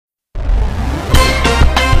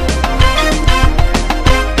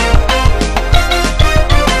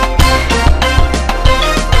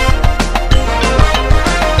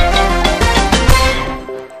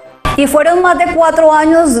Y fueron más de 4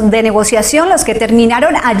 años de negociación los que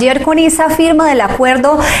terminaron ayer con esa firma del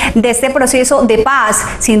acuerdo de este proceso de paz.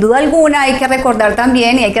 Sin duda alguna hay que recordar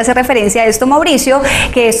también, y hay que hacer referencia a esto, Mauricio,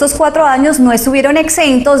 que estos 4 años no estuvieron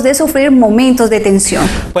exentos de sufrir momentos de tensión.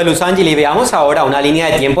 Pues Luz Ángel, y veamos ahora una línea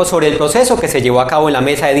de tiempo sobre el proceso que se llevó a cabo en la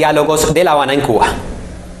mesa de diálogos de La Habana en Cuba.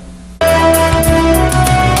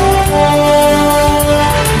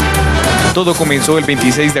 Todo comenzó el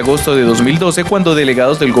 26 de agosto de 2012 cuando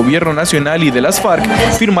delegados del Gobierno Nacional y de las FARC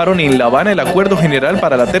firmaron en La Habana el Acuerdo General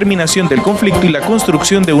para la terminación del conflicto y la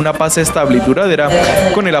construcción de una paz estable y duradera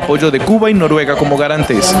con el apoyo de Cuba y Noruega como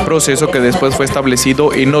garantes, proceso que después fue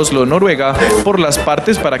establecido en Oslo, Noruega, por las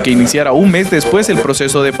partes para que iniciara un mes después el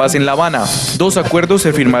proceso de paz en La Habana. 2 acuerdos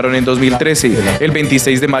se firmaron en 2013. El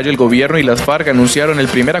 26 de mayo el Gobierno y las FARC anunciaron el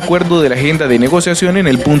primer acuerdo de la agenda de negociación en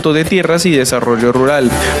el punto de tierras y desarrollo rural.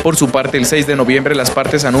 Por su parte, el 6 de noviembre las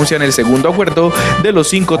partes anuncian el segundo acuerdo de los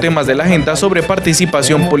 5 temas de la agenda sobre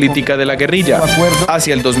participación política de la guerrilla.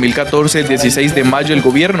 Hacia el 2014, el 16 de mayo, el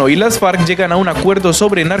Gobierno y las FARC llegan a un acuerdo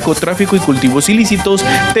sobre narcotráfico y cultivos ilícitos,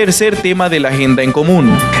 tercer tema de la agenda en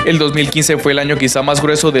común. El 2015 fue el año quizá más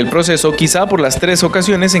grueso del proceso, quizá por las 3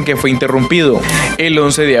 ocasiones en que fue interrumpido. El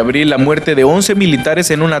 11 de abril, la muerte de 11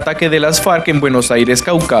 militares en un ataque de las FARC en Buenos Aires,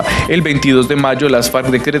 Cauca. El 22 de mayo, las FARC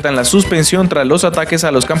decretan la suspensión tras los ataques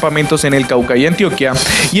a los campamentos en el Cauca y Antioquia,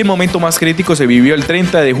 y el momento más crítico se vivió el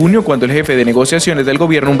 30 de junio cuando el jefe de negociaciones del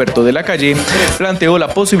gobierno, Humberto de la Calle, planteó la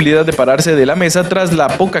posibilidad de pararse de la mesa tras la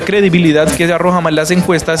poca credibilidad que se arrojan las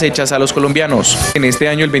encuestas hechas a los colombianos. En este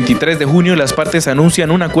año, el 23 de junio, las partes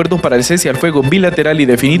anuncian un acuerdo para el cese al fuego bilateral y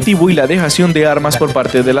definitivo y la dejación de armas por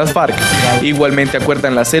parte de las FARC. Igualmente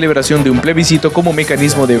acuerdan la celebración de un plebiscito como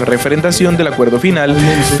mecanismo de referendación del acuerdo final.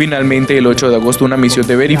 Finalmente, el 8 de agosto, una misión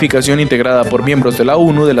de verificación integrada por miembros de la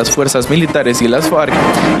ONU, de las fuerzas militares y las FARC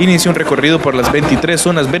inicia un recorrido por las 23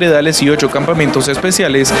 zonas veredales y 8 campamentos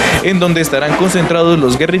especiales en donde estarán concentrados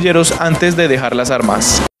los guerrilleros antes de dejar las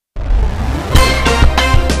armas.